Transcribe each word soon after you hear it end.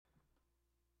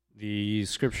The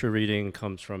scripture reading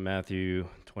comes from Matthew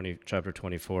 20, chapter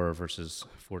 24, verses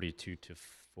 42 to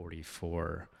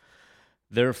 44.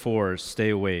 Therefore, stay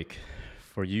awake,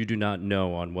 for you do not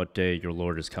know on what day your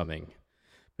Lord is coming.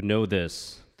 But know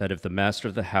this, that if the master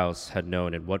of the house had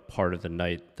known in what part of the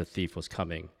night the thief was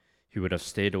coming, he would have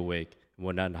stayed awake and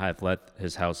would not have let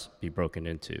his house be broken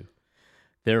into.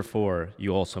 Therefore,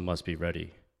 you also must be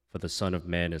ready, for the Son of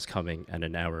Man is coming at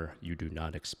an hour you do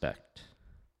not expect.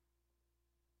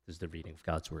 This is the reading of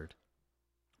God's word.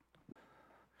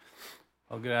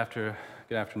 Well, good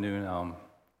afternoon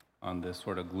on this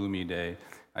sort of gloomy day.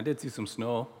 I did see some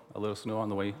snow, a little snow on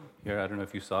the way here. I don't know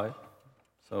if you saw it.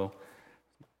 So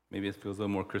maybe it feels a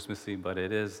little more Christmassy, but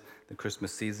it is the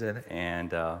Christmas season.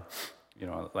 And,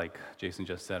 like Jason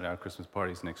just said, our Christmas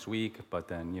party is next week. But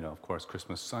then, of course,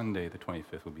 Christmas Sunday, the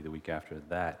 25th, will be the week after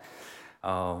that.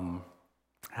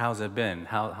 How's it been?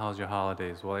 How's your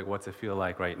holidays? Well, what's it feel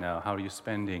like right now? How are you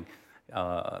spending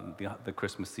the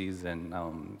Christmas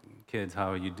season? Kids,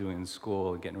 how are you doing in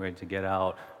school? Getting ready to get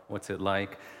out? What's it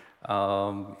like?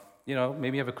 Maybe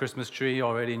you have a Christmas tree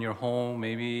already in your home.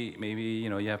 Maybe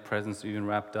you have presents even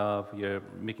wrapped up. You're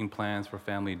making plans for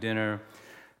family dinner.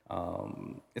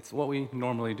 It's what we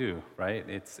normally do, right?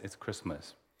 It's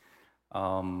Christmas.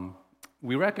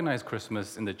 We recognize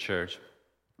Christmas in the church.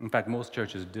 In fact, most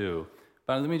churches do.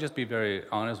 But let me just be very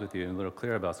honest with you and a little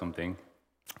clear about something.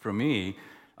 For me,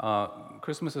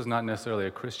 Christmas is not necessarily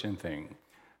a Christian thing,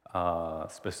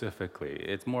 specifically.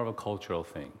 It's more of a cultural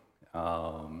thing.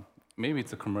 Maybe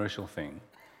it's a commercial thing.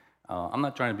 I'm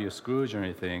not trying to be a Scrooge or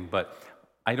anything, but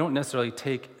I don't necessarily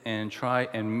take and try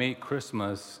and make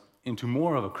Christmas into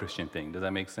more of a Christian thing. Does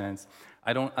that make sense?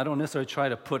 I don't necessarily try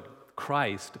to put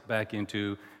Christ back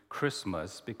into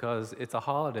Christmas because it's a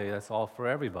holiday that's all for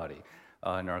everybody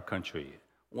in our country.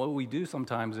 What we do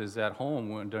sometimes is at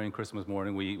home during Christmas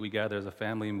morning, we gather as a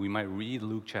family and we might read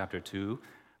Luke chapter 2,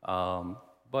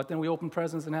 but then we open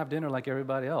presents and have dinner like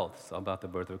everybody else about the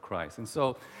birth of Christ. And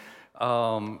so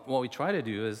what we try to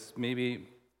do is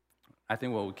I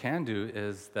think what we can do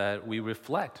is that we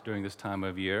reflect during this time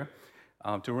of year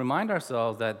to remind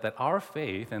ourselves that our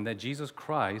faith and that Jesus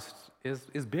Christ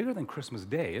is bigger than Christmas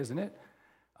Day, isn't it?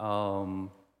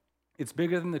 It's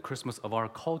bigger than the Christmas of our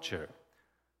culture.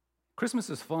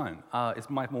 Christmas is fun. It's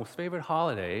my most favorite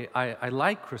holiday. I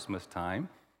like Christmas time.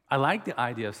 I like the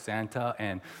idea of Santa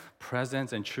and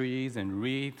presents and trees and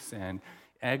wreaths and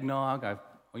eggnog.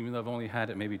 Even though I've only had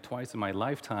it maybe twice in my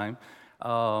lifetime.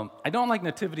 I don't like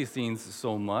nativity scenes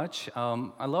so much.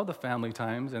 I love the family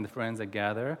times and the friends that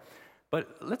gather.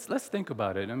 But let's think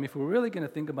about it. I mean, if we're really going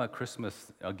to think about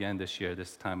Christmas again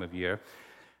this time of year,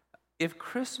 if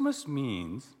Christmas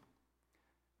means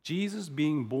Jesus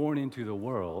being born into the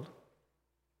world,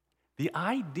 the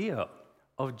idea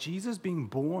of Jesus being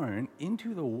born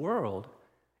into the world,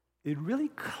 it really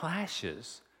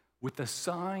clashes with the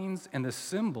signs and the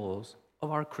symbols of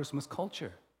our Christmas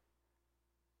culture.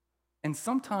 And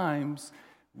sometimes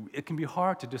it can be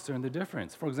hard to discern the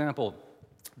difference. For example,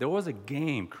 there was a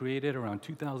game created around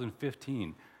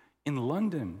 2015 in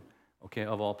London,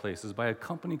 of all places, by a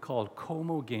company called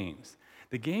Como Games.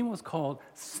 The game was called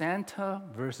Santa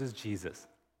versus Jesus,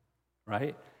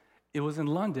 right? It was in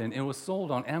London. It was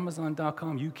sold on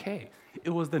Amazon.com UK. It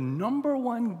was the number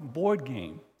one board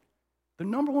game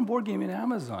in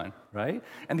Amazon, right?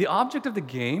 And the object of the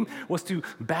game was to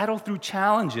battle through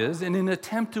challenges in an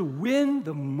attempt to win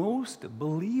the most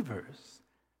believers.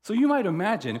 So you might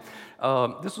imagine,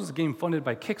 this was a game funded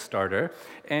by Kickstarter,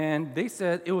 and they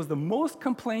said it was the most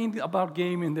complained about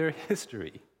game in their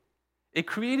history. It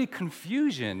created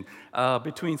confusion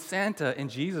between Santa and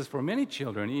Jesus for many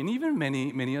children and even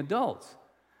many adults.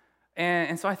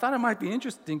 And so I thought it might be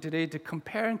interesting today to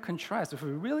compare and contrast. If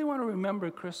we really want to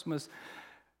remember Christmas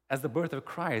as the birth of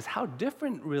Christ, how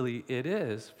different really it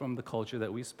is from the culture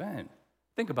that we spend.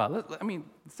 Think about it.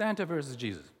 Santa versus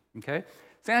Jesus, okay?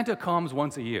 Santa comes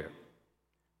once a year.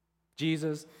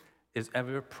 Jesus is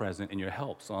ever present in your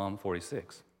help, Psalm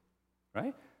 46,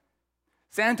 right?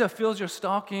 Santa fills your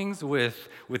stockings with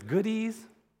goodies.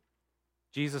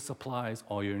 Jesus supplies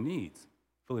all your needs,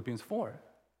 Philippians 4.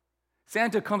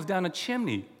 Santa comes down a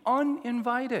chimney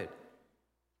uninvited.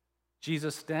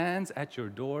 Jesus stands at your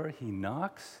door. He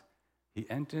knocks. He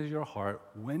enters your heart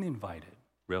when invited,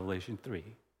 Revelation 3.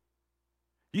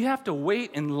 You have to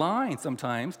wait in line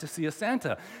sometimes to see a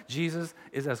Santa. Jesus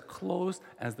is as close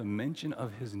as the mention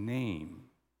of his name,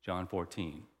 John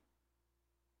 14.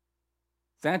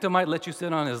 Santa might let you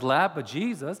sit on his lap, but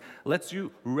Jesus lets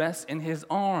you rest in his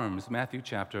arms, Matthew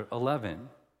chapter 11.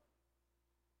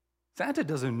 Santa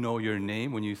doesn't know your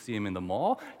name when you see him in the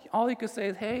mall. All he could say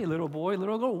is, hey, little boy,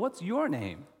 little girl, what's your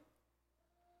name?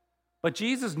 But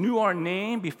Jesus knew our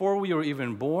name before we were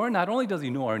even born. Not only does he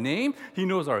know our name, he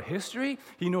knows our history,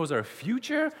 he knows our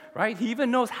future, right? He even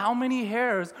knows how many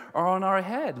hairs are on our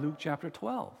head, Luke chapter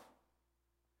 12.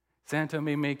 Santa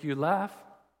may make you laugh,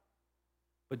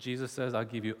 but Jesus says, I'll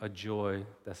give you a joy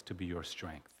that's to be your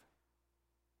strength.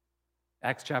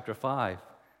 Acts chapter 5,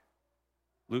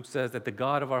 Luke says that the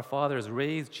God of our fathers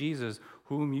raised Jesus,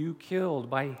 whom you killed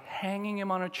by hanging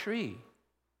him on a tree.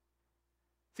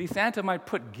 See, Santa might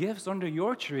put gifts under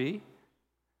your tree,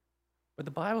 but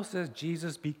the Bible says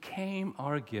Jesus became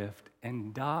our gift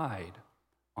and died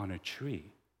on a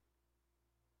tree.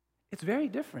 It's very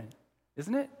different,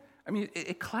 isn't it? I mean,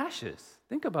 it clashes.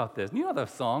 Think about this. You know the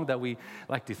song that we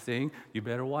like to sing, you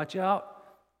better watch out,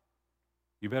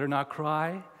 you better not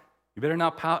cry, you better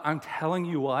not pout. I'm telling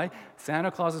you why.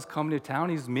 Santa Claus is coming to town.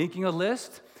 He's making a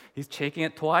list. He's checking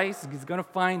it twice. He's going to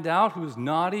find out who's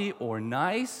naughty or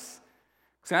nice.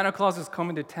 Santa Claus is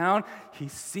coming to town. He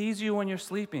sees you when you're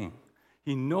sleeping.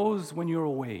 He knows when you're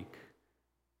awake.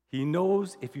 He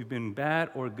knows if you've been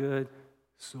bad or good,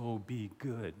 so be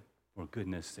good for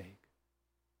goodness sake.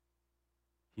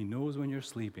 He knows when you're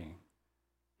sleeping.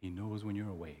 He knows when you're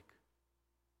awake.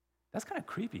 That's kind of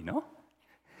creepy, no?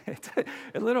 It's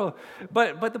a little,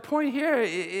 but the point here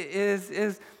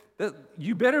is that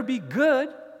you better be good,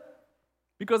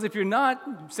 because if you're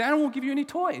not, Santa won't give you any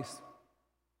toys.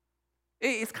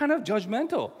 It's kind of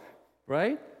judgmental,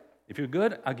 right? If you're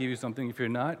good, I'll give you something. If you're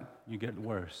not, you get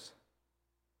worse.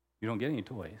 You don't get any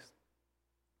toys.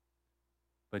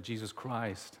 But Jesus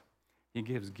Christ, he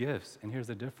gives gifts, and here's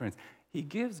the difference. He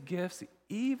gives gifts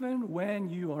even when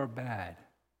you are bad.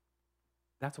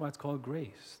 That's why it's called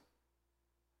grace.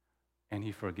 And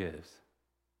he forgives.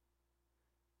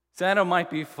 Santa might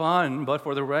be fun, but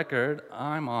for the record,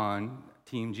 I'm on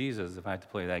Team Jesus if I had to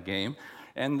play that game.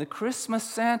 And the Christmas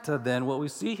Santa, then, what we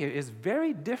see here is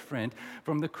very different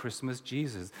from the Christmas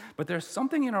Jesus. But there's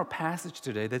something in our passage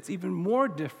today that's even more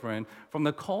different from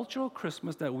the cultural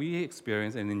Christmas that we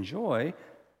experience and enjoy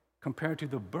compared to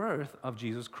the birth of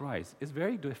Jesus Christ. It's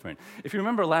very different. If you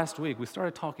remember last week, we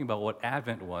started talking about what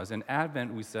Advent was. And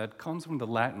Advent, we said, comes from the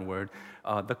Latin word,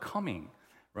 the coming.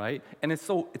 Right? And it's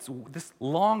this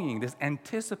longing, this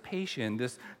anticipation,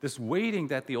 this waiting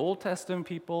that the Old Testament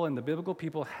people and the biblical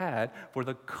people had for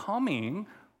the coming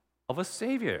of a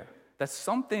Savior. That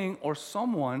something or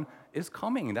someone is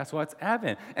coming. That's why it's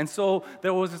Advent. And so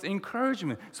there was this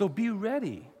encouragement. So be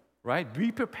ready, right?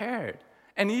 Be prepared.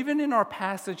 And even in our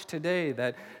passage today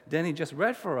that Denny just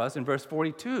read for us in verse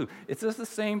 42, it says the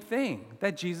same thing,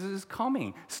 that Jesus is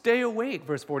coming. Stay awake,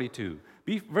 verse 42.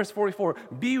 Verse 44,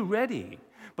 be ready.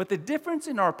 But the difference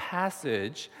in our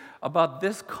passage about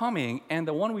this coming and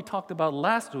the one we talked about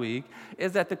last week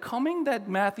is that the coming that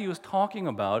Matthew is talking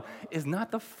about is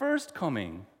not the first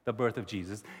coming, the birth of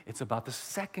Jesus. It's about the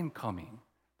second coming,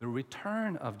 the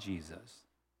return of Jesus,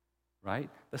 right?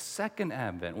 The second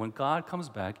advent, when God comes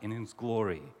back in his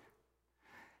glory.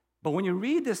 But when you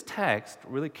read this text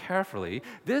really carefully,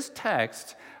 this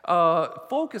text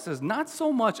focuses not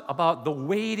so much about the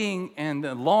waiting and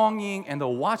the longing and the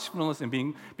watchfulness and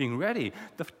being ready.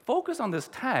 The focus on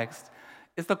this text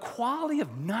is the quality of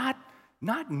not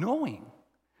knowing.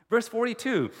 Verse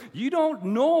 42, you don't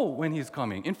know when he's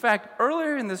coming. In fact,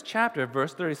 earlier in this chapter,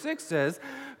 verse 36 says,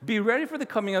 be ready for the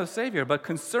coming of the Savior, but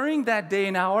concerning that day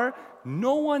and hour,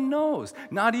 no one knows,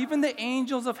 not even the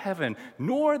angels of heaven,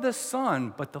 nor the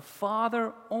Son, but the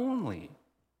Father only.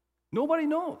 Nobody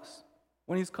knows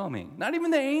when he's coming, not even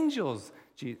the angels,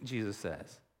 Jesus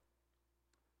says.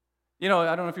 You know,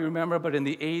 I don't know if you remember, but in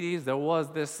the 80s, there was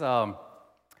this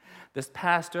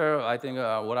pastor, I think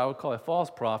what I would call a false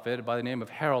prophet by the name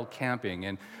of Harold Camping.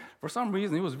 And for some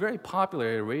reason, he was very popular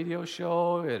at a radio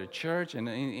show, at a church, and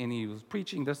he was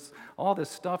preaching all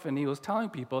this stuff, and he was telling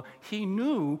people he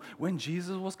knew when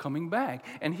Jesus was coming back.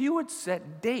 And he would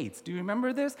set dates. Do you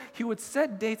remember this? He would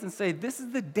set dates and say, this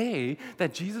is the day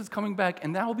that Jesus is coming back,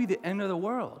 and that will be the end of the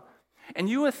world. And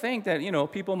you would think that,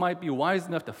 people might be wise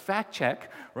enough to fact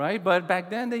check, right? But back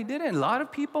then they didn't. A lot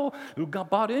of people who got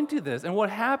bought into this. And what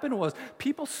happened was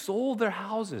people sold their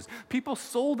houses. People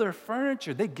sold their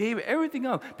furniture. They gave everything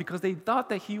up because they thought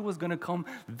that he was going to come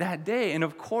that day. And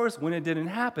of course, when it didn't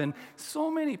happen,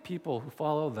 so many people who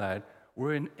followed that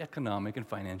were in economic and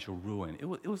financial ruin.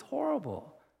 It was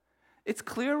horrible. It's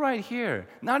clear right here.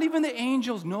 Not even the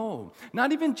angels know.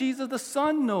 Not even Jesus the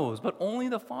Son knows, but only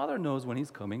the Father knows when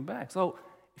he's coming back. So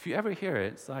if you ever hear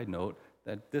it, side note,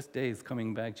 that this day is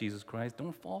coming back, Jesus Christ,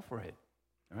 don't fall for it.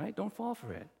 All right? Don't fall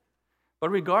for it.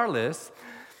 But regardless,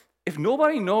 if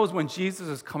nobody knows when Jesus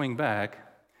is coming back,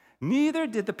 neither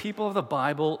did the people of the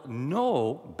Bible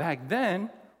know back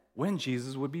then when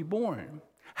Jesus would be born,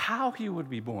 how he would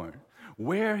be born,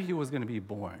 where he was going to be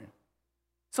born.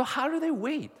 So how do they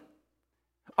wait?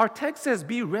 Our text says,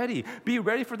 be ready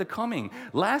for the coming.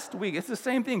 Last week, it's the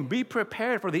same thing, be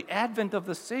prepared for the advent of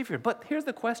the Savior. But here's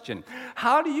the question,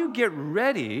 how do you get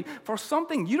ready for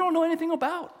something you don't know anything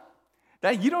about?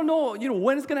 That you don't know,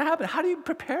 when it's going to happen. How do you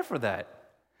prepare for that?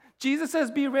 Jesus says,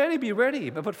 be ready.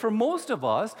 But for most of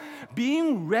us,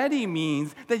 being ready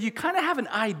means that you kind of have an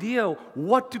idea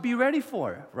what to be ready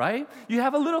for, right? You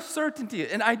have a little certainty,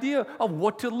 an idea of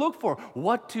what to look for,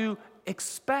 what to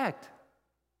expect.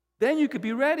 Then you could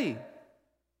be ready.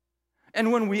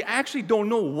 And when we actually don't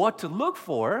know what to look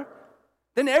for,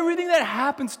 then everything that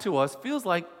happens to us feels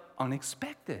like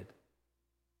unexpected.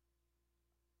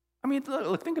 I mean,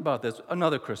 look, think about this.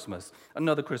 Another Christmas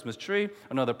tree,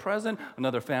 another present,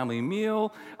 another family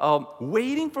meal.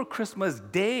 Waiting for Christmas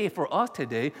Day for us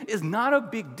today is not a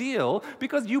big deal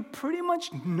because you pretty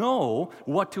much know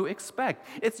what to expect.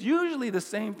 It's usually the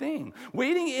same thing.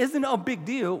 Waiting isn't a big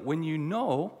deal when you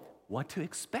know what to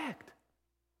expect.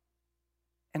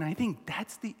 And I think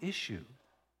that's the issue.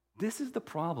 This is the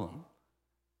problem.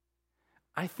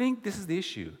 I think this is the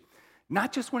issue.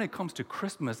 Not just when it comes to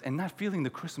Christmas and not feeling the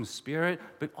Christmas spirit,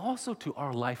 but also to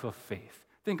our life of faith.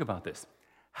 Think about this.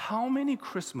 How many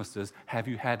Christmases have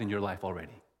you had in your life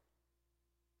already?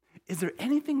 Is there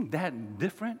anything that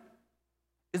different?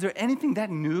 Is there anything that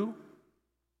new?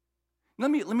 Let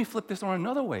me flip this on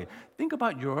another way. Think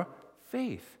about your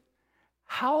faith.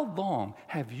 How long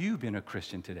have you been a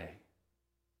Christian today?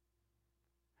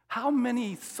 How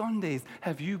many Sundays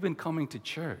have you been coming to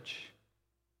church?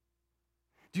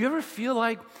 Do you ever feel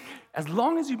like, as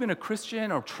long as you've been a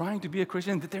Christian or trying to be a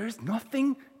Christian, that there is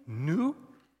nothing new?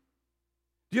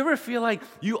 Do you ever feel like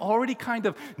you already kind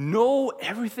of know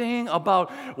everything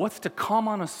about what's to come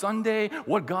on a Sunday,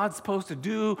 what God's supposed to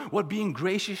do, what being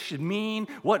gracious should mean,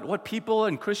 what people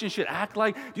and Christians should act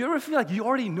like? Do you ever feel like you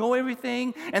already know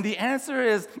everything, and the answer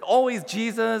is always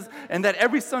Jesus, and that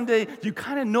every Sunday you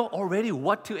kind of know already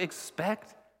what to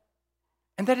expect,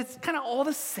 and that it's kind of all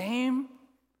the same?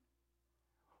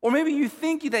 Or maybe you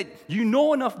think that you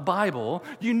know enough Bible,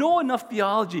 you know enough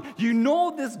theology, you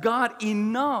know this God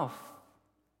enough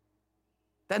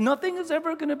that nothing is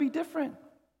ever going to be different.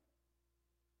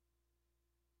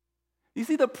 You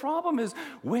see, the problem is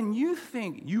when you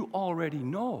think you already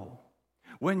know,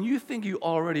 when you think you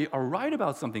already are right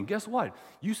about something, guess what?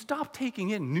 You stop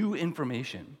taking in new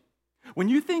information. When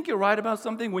you think you're right about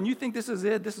something, when you think this is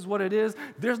it, this is what it is,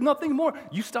 there's nothing more.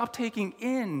 You stop taking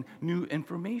in new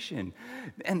information.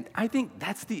 And I think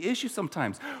that's the issue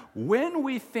sometimes. When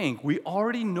we think we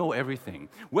already know everything,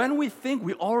 when we think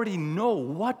we already know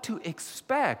what to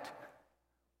expect,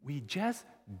 we just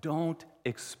don't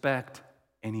expect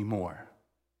anymore.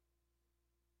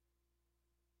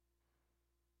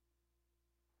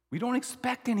 We don't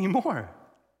expect anymore.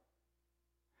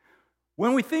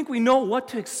 When we think we know what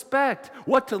to expect,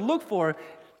 what to look for,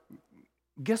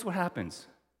 guess what happens?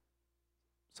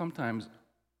 Sometimes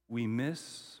we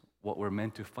miss what we're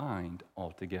meant to find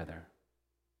altogether.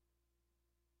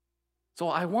 So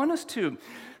I want us to,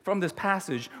 from this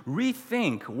passage,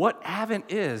 rethink what Advent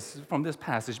is from this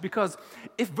passage. Because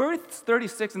if verse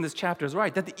 36 in this chapter is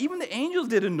right, that even the angels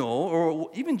didn't know, or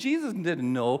even Jesus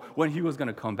didn't know when he was going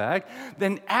to come back,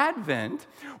 then Advent,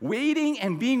 waiting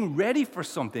and being ready for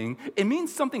something, it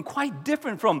means something quite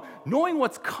different from knowing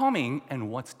what's coming and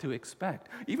what's to expect.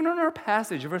 Even in our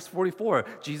passage, verse 44,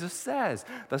 Jesus says,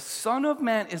 the Son of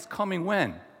Man is coming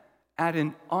when? At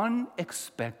an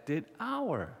unexpected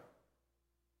hour.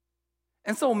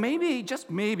 And so maybe,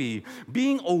 just maybe,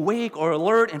 being awake or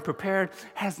alert and prepared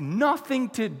has nothing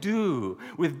to do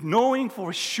with knowing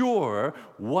for sure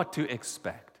what to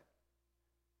expect.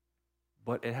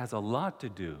 But it has a lot to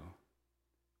do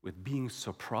with being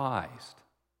surprised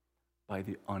by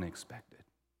the unexpected.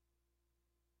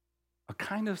 A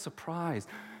kind of surprise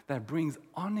that brings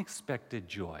unexpected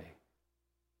joy.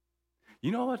 You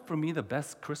know what, for me, the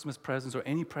best Christmas presents or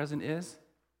any present is?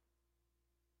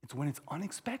 It's when it's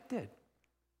unexpected.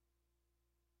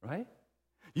 Right?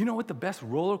 You know what the best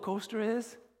roller coaster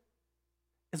is?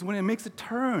 Is when it makes a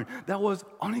turn that was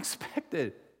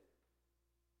unexpected.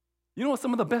 You know what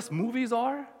some of the best movies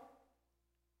are?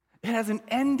 It has an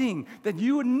ending that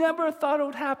you would never thought it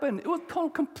would happen. It was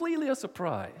completely a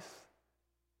surprise.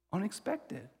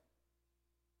 Unexpected.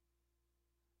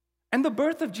 And the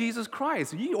birth of Jesus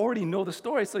Christ, you already know the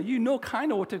story, so you know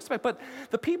kind of what to expect. But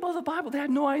the people of the Bible, they had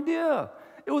no idea.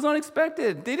 It was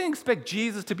unexpected. They didn't expect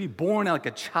Jesus to be born like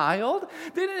a child.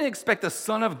 They didn't expect the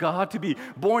Son of God to be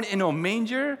born in a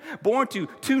manger, born to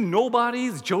two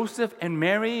nobodies, Joseph and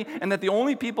Mary, and that the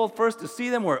only people first to see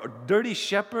them were dirty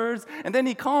shepherds. And then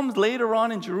he comes later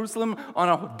on in Jerusalem on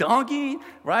a donkey,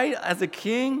 right, as a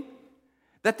king.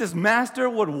 That this master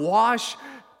would wash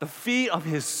the feet of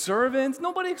his servants.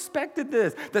 Nobody expected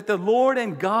this. That the Lord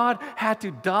and God had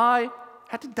to die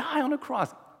on a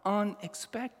cross.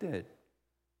 Unexpected.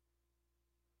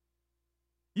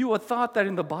 You would have thought that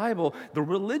in the Bible, the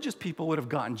religious people would have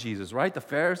gotten Jesus, right? The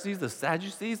Pharisees, the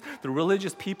Sadducees, the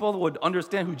religious people would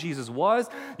understand who Jesus was.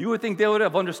 You would think they would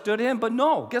have understood him, but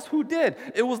no. Guess who did?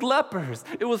 It was lepers.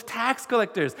 It was tax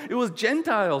collectors. It was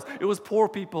Gentiles. It was poor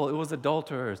people. It was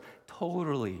adulterers.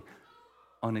 Totally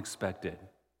unexpected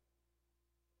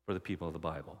for the people of the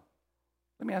Bible.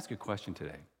 Let me ask you a question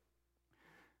today.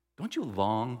 Don't you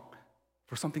long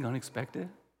for something unexpected?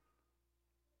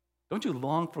 Don't you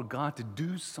long for God to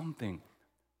do something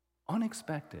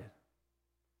unexpected?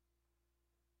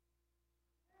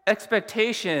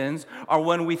 Expectations are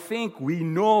when we think we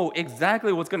know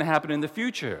exactly what's going to happen in the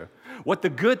future. What the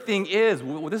good thing is,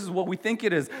 this is what we think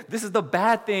it is. This is the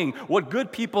bad thing, what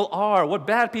good people are, what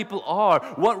bad people are,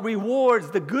 what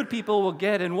rewards the good people will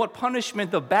get, and what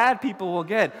punishment the bad people will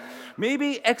get.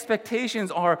 Maybe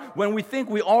expectations are when we think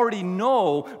we already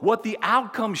know what the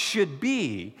outcome should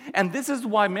be. And this is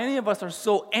why many of us are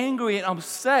so angry and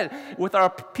upset with our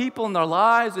people in our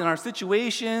lives, and our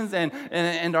situations,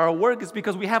 and our work, is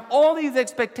because we have all these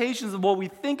expectations of what we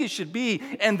think it should be,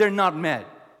 and they're not met.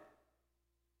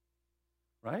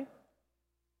 Right?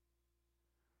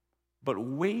 But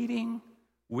waiting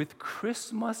with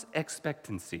Christmas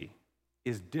expectancy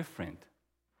is different.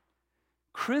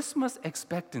 Christmas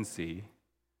expectancy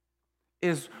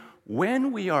is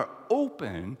when we are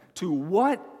open to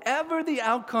whatever the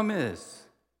outcome is.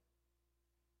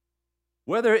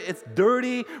 Whether it's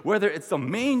dirty, whether it's a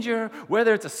manger,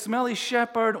 whether it's a smelly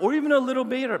shepherd, or even a little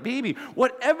baby,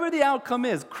 whatever the outcome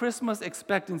is, Christmas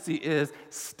expectancy is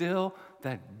still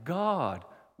that God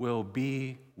will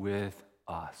be with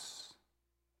us.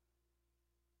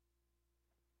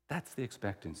 That's the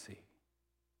expectancy.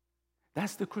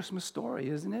 That's the Christmas story,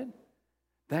 isn't it?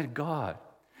 That God,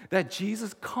 that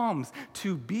Jesus comes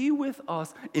to be with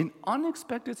us in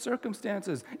unexpected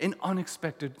circumstances, in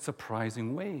unexpected,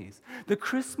 surprising ways. The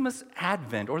Christmas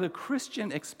Advent, or the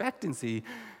Christian expectancy,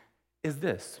 is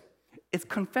this. It's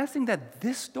confessing that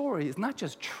this story is not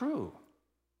just true,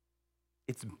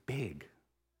 it's big.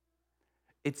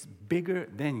 It's bigger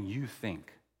than you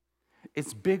think.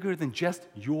 It's bigger than just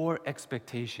your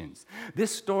expectations.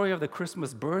 This story of the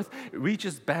Christmas birth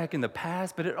reaches back in the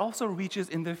past, but it also reaches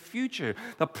in the future.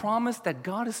 The promise that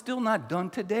God is still not done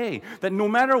today. That no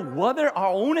matter whether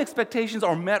our own expectations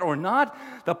are met or not,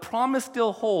 the promise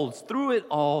still holds. Through it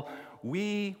all,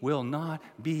 we will not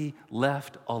be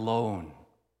left alone.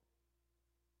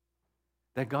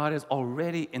 That God is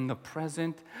already in the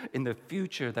present, in the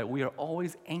future, that we are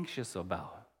always anxious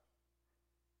about.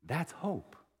 That's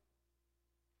hope.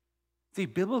 See,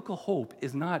 biblical hope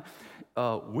is not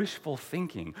wishful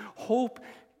thinking. Hope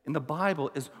in the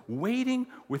Bible is waiting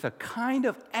with a kind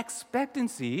of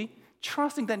expectancy,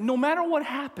 trusting that no matter what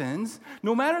happens,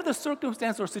 no matter the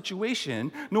circumstance or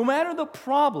situation, no matter the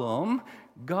problem,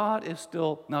 God is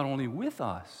still not only with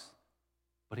us,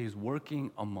 but He's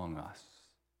working among us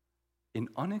in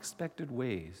unexpected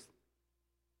ways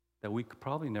that we could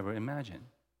probably never imagine.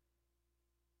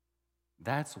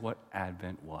 That's what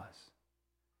Advent was.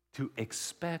 To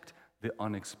expect the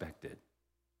unexpected.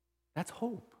 That's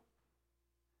hope.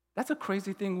 That's a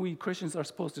crazy thing we Christians are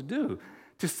supposed to do.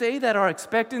 To say that our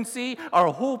expectancy,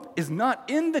 our hope is not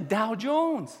in the Dow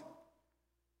Jones,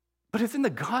 but it's in the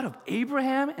God of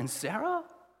Abraham and Sarah.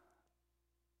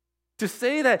 To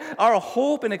say that our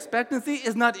hope and expectancy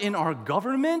is not in our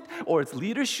government or its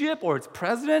leadership or its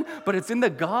president, but it's in the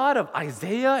God of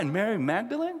Isaiah and Mary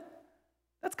Magdalene.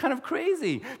 That's kind of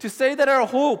crazy. To say that our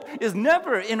hope is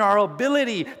never in our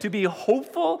ability to be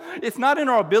hopeful. It's not in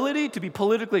our ability to be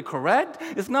politically correct.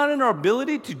 It's not in our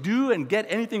ability to do and get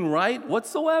anything right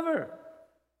whatsoever.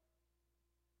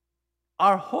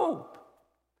 Our hope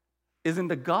is in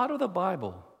the God of the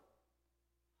Bible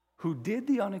who did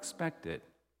the unexpected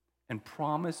and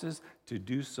promises to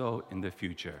do so in the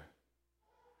future.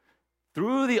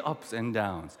 Through the ups and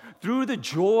downs, through the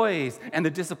joys and the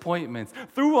disappointments,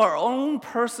 through our own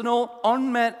personal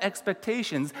unmet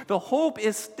expectations, the hope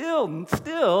is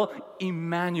still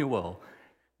Emmanuel,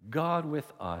 God with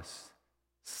us,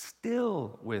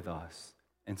 still with us,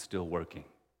 and still working.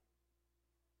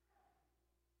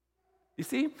 You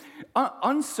see,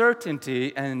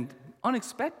 uncertainty and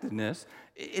unexpectedness,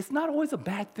 it's not always a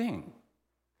bad thing.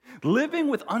 Living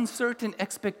with uncertain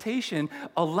expectation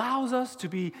allows us to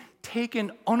be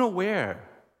taken unaware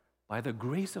by the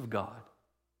grace of God,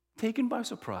 taken by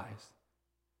surprise,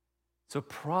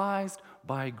 surprised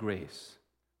by grace.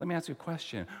 Let me ask you a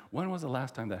question. When was the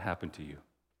last time that happened to you?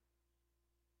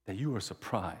 That you were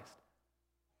surprised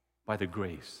by the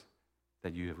grace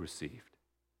that you have received?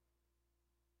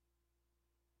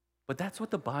 But that's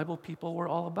what the Bible people were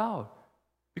all about.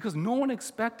 Because no one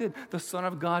expected the Son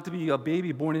of God to be a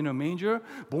baby born in a manger,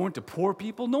 born to poor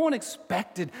people. No one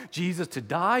expected Jesus to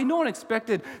die. No one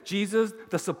expected Jesus,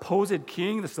 the supposed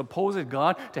king, the supposed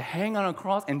God, to hang on a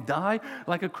cross and die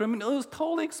like a criminal. It was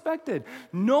totally expected.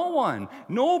 No one,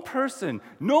 no person,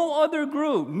 no other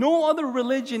group, no other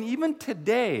religion, even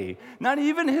today, not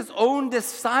even his own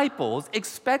disciples,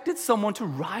 expected someone to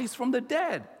rise from the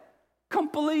dead.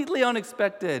 Completely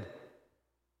unexpected.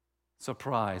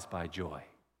 Surprised by joy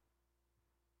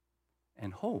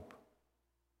and hope.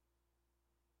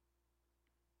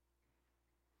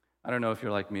 I don't know if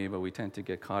you're like me, but we tend to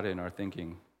get caught in our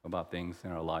thinking about things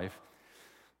in our life.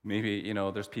 Maybe,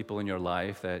 there's people in your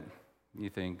life that you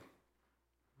think,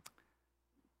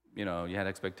 you had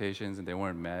expectations and they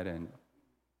weren't met, and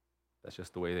that's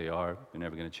just the way they are. They're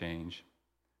never going to change.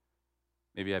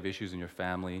 Maybe you have issues in your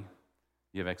family.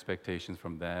 You have expectations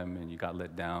from them, and you got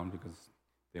let down because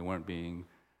they weren't being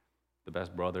the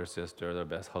best brother or sister, the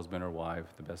best husband or wife,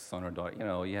 the best son or daughter.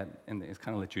 And it's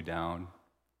kind of let you down.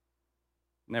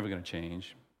 Never going to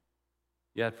change.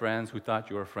 You had friends who thought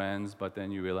you were friends, but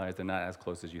then you realized they're not as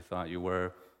close as you thought you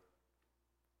were.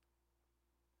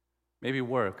 Maybe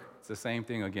work. It's the same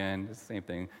thing again. It's the same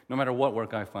thing. No matter what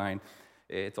work I find,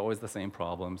 it's always the same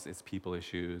problems. It's people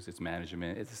issues. It's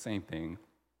management. It's the same thing.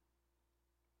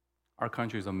 Our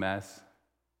country is a mess,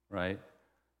 right?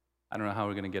 I don't know how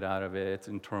we're going to get out of it. It's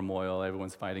in turmoil.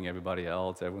 Everyone's fighting everybody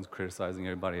else. Everyone's criticizing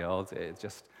everybody else. It's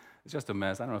just a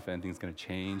mess. I don't know if anything's going to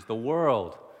change. The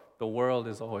world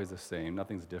is always the same.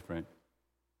 Nothing's different.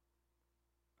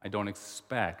 I don't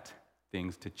expect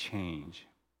things to change.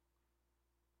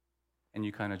 And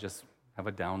you kind of just have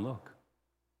a down look.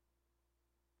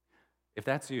 If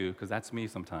that's you, because that's me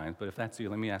sometimes, but if that's you,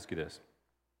 let me ask you this.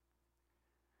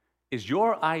 Is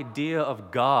your idea of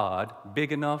God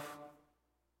big enough?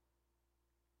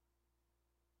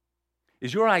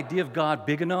 Is your idea of God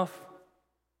big enough?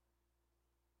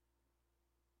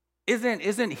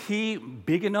 Isn't he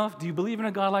big enough? Do you believe in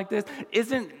a God like this?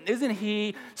 Isn't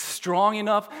he strong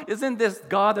enough? Isn't this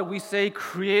God that we say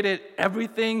created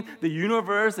everything, the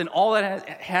universe, and all that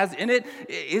has in it?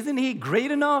 Isn't he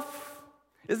great enough?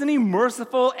 Isn't he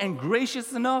merciful and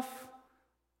gracious enough?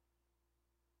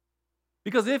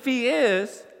 Because if he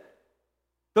is,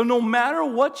 then no matter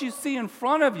what you see in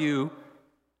front of you,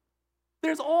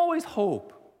 there's always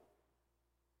hope.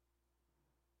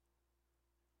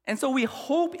 And so we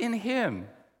hope in him,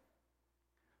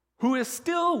 who is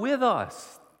still with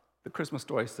us, the Christmas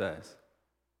story says.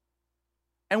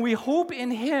 And we hope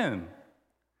in him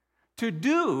to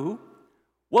do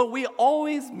what we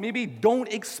always maybe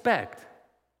don't expect,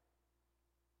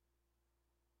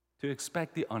 to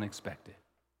expect the unexpected.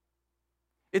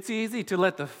 It's easy to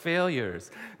let the failures,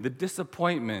 the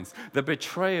disappointments, the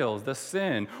betrayals, the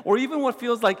sin, or even what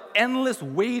feels like endless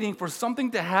waiting for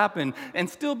something to happen and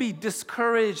still be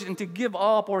discouraged and to give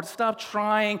up or to stop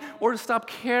trying or to stop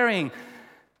caring.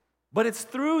 But it's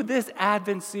through this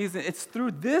Advent season, it's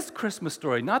through this Christmas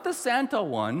story, not the Santa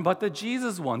one, but the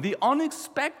Jesus one, the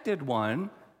unexpected one.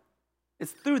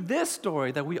 It's through this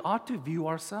story that we ought to view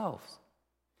ourselves,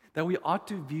 that we ought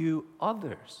to view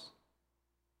others,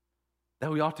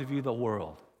 that we ought to view the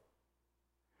world.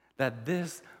 That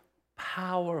this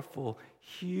powerful,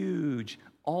 huge,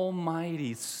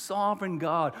 almighty, sovereign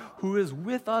God who is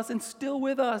with us and still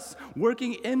with us,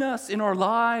 working in us, in our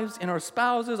lives, in our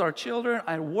spouses, our children,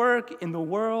 at work, in the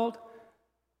world.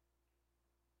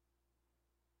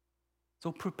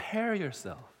 So prepare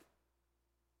yourself.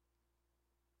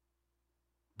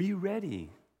 Be ready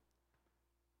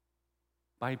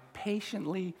by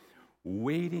patiently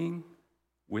waiting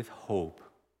with hope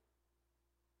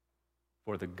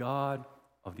for the God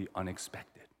of the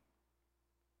unexpected.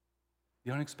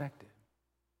 The unexpected.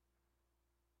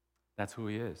 That's who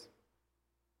he is.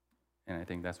 And I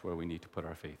think that's where we need to put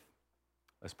our faith.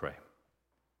 Let's pray.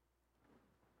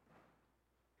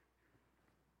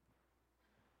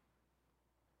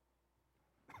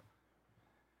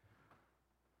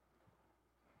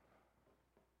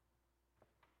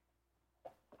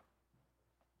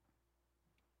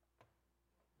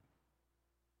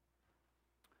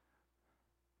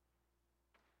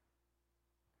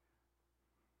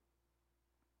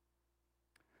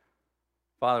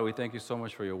 Father, we thank you so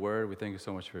much for your word. We thank you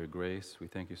so much for your grace. We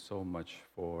thank you so much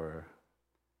for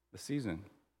the season.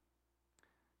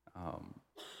 No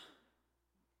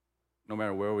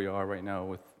matter where we are right now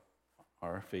with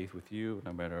our faith with you,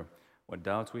 no matter what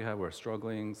doubts we have, or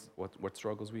strugglings, what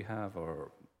struggles we have,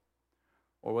 or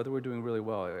whether we're doing really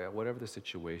well, whatever the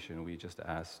situation, we just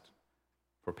asked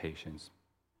for patience,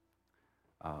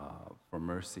 for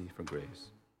mercy, for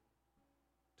grace.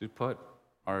 To put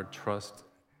our trust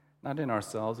not in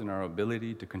ourselves, in our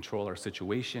ability to control our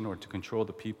situation or to control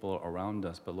the people around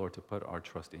us, but Lord, to put our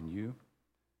trust in you.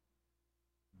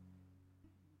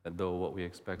 That though what we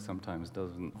expect sometimes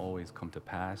doesn't always come to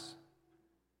pass,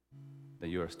 that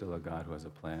you are still a God who has a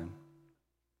plan.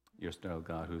 You're still a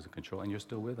God who's in control, and you're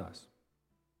still with us.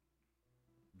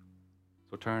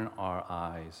 So turn our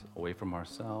eyes away from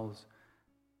ourselves,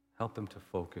 help them to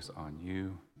focus on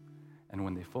you, and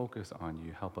when they focus on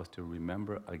you, help us to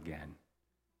remember again,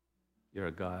 you're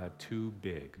a God too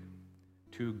big,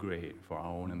 too great for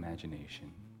our own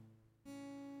imagination,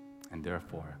 and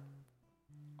therefore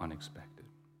unexpected.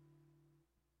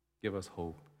 Give us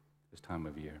hope this time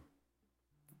of year,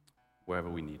 wherever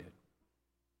we need it,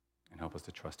 and help us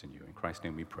to trust in you. In Christ's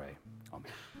name we pray.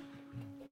 Amen.